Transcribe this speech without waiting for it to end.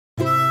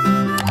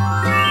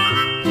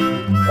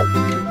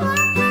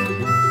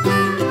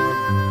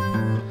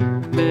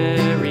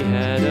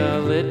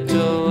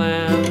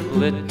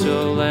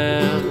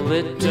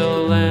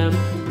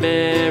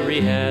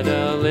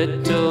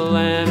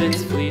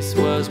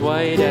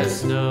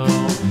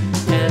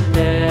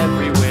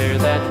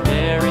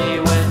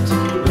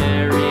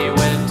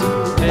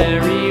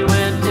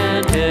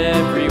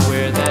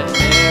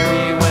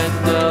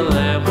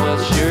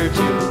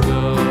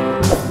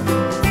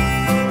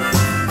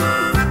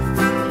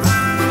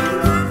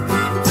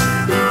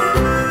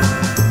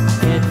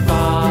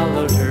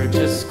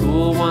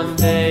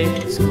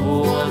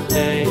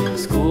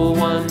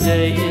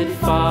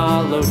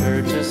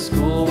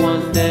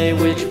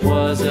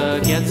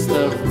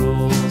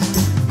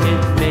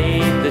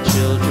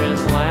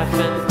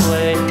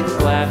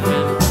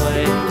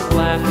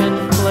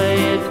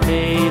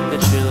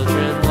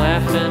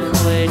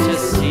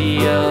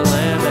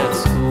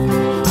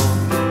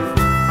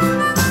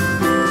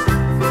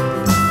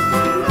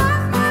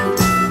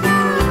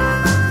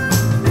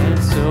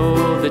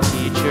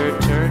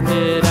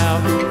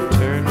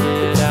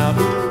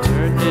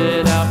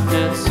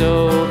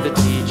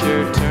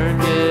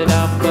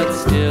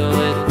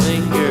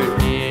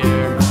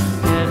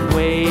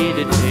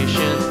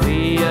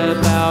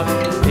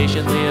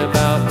patiently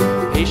about,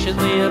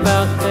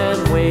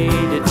 then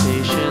waited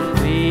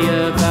patiently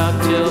about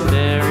till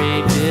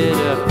Mary did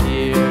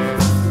appear.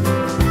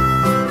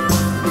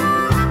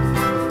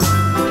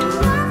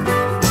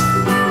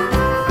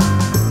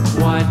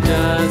 Why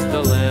does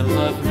the lamb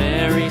love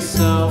Mary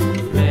so,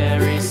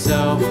 Mary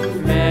so,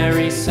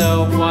 Mary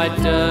so? Why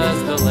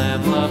does the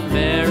lamb love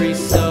Mary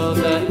so?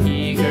 The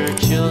eager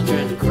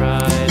children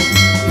cried.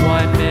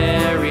 Why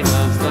Mary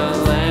loves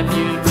the lamb,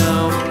 you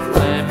know,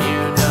 lamb,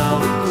 you know,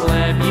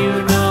 lamb, you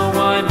know.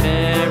 Why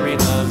Mary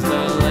loves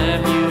the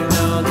lamb, you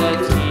know, the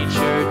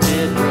teacher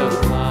did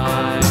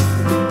reply.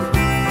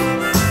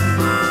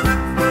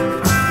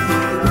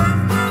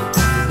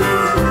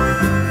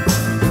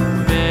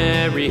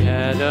 Mary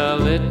had a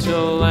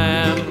little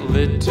lamb,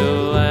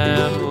 little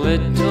lamb,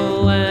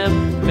 little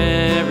lamb.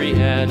 Mary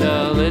had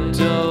a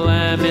little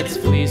lamb, its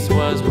fleece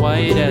was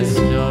white as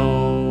snow.